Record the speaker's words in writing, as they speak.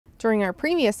During our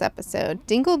previous episode,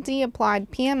 Dingle D applied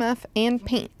PMF and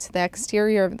paint to the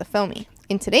exterior of the Foamie.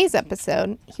 In today's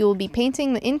episode, he will be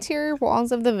painting the interior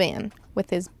walls of the van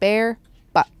with his bare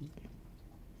butt.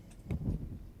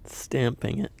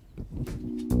 Stamping it.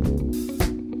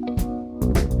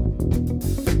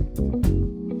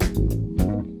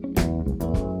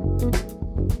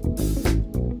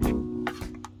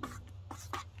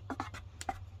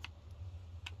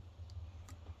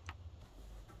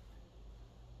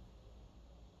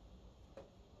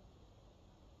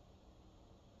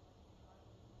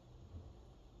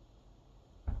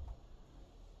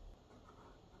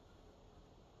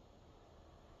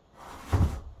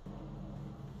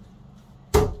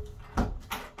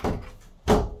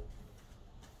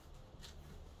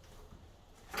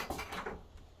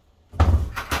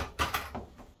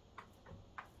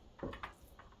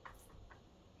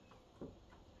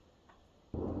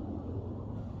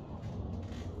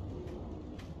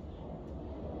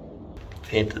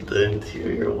 Painted the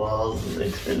interior walls and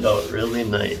they turned out really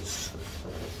nice.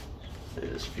 They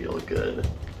just feel good.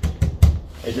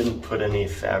 I didn't put any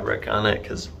fabric on it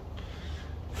because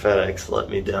FedEx let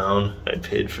me down. I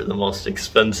paid for the most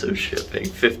expensive shipping,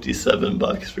 57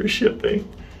 bucks for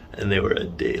shipping, and they were a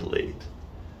day late.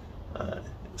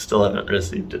 Still haven't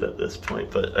received it at this point,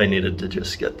 but I needed to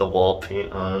just get the wall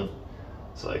paint on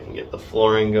so I can get the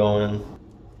flooring going.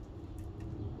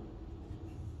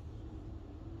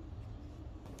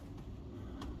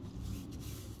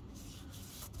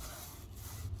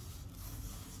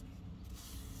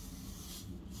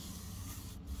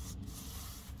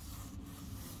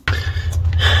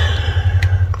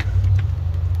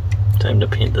 Time to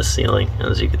paint the ceiling.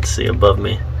 As you can see above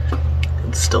me,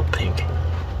 it's still pink.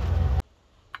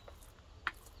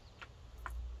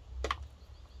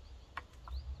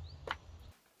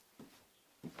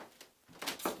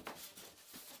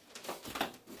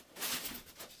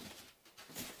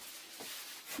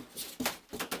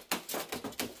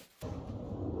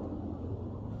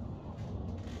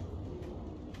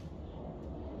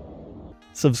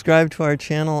 Subscribe to our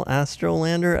channel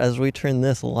AstroLander as we turn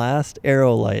this last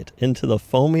aerolite into the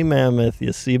foamy mammoth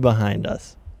you see behind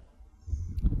us.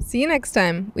 See you next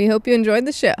time. We hope you enjoyed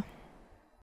the show.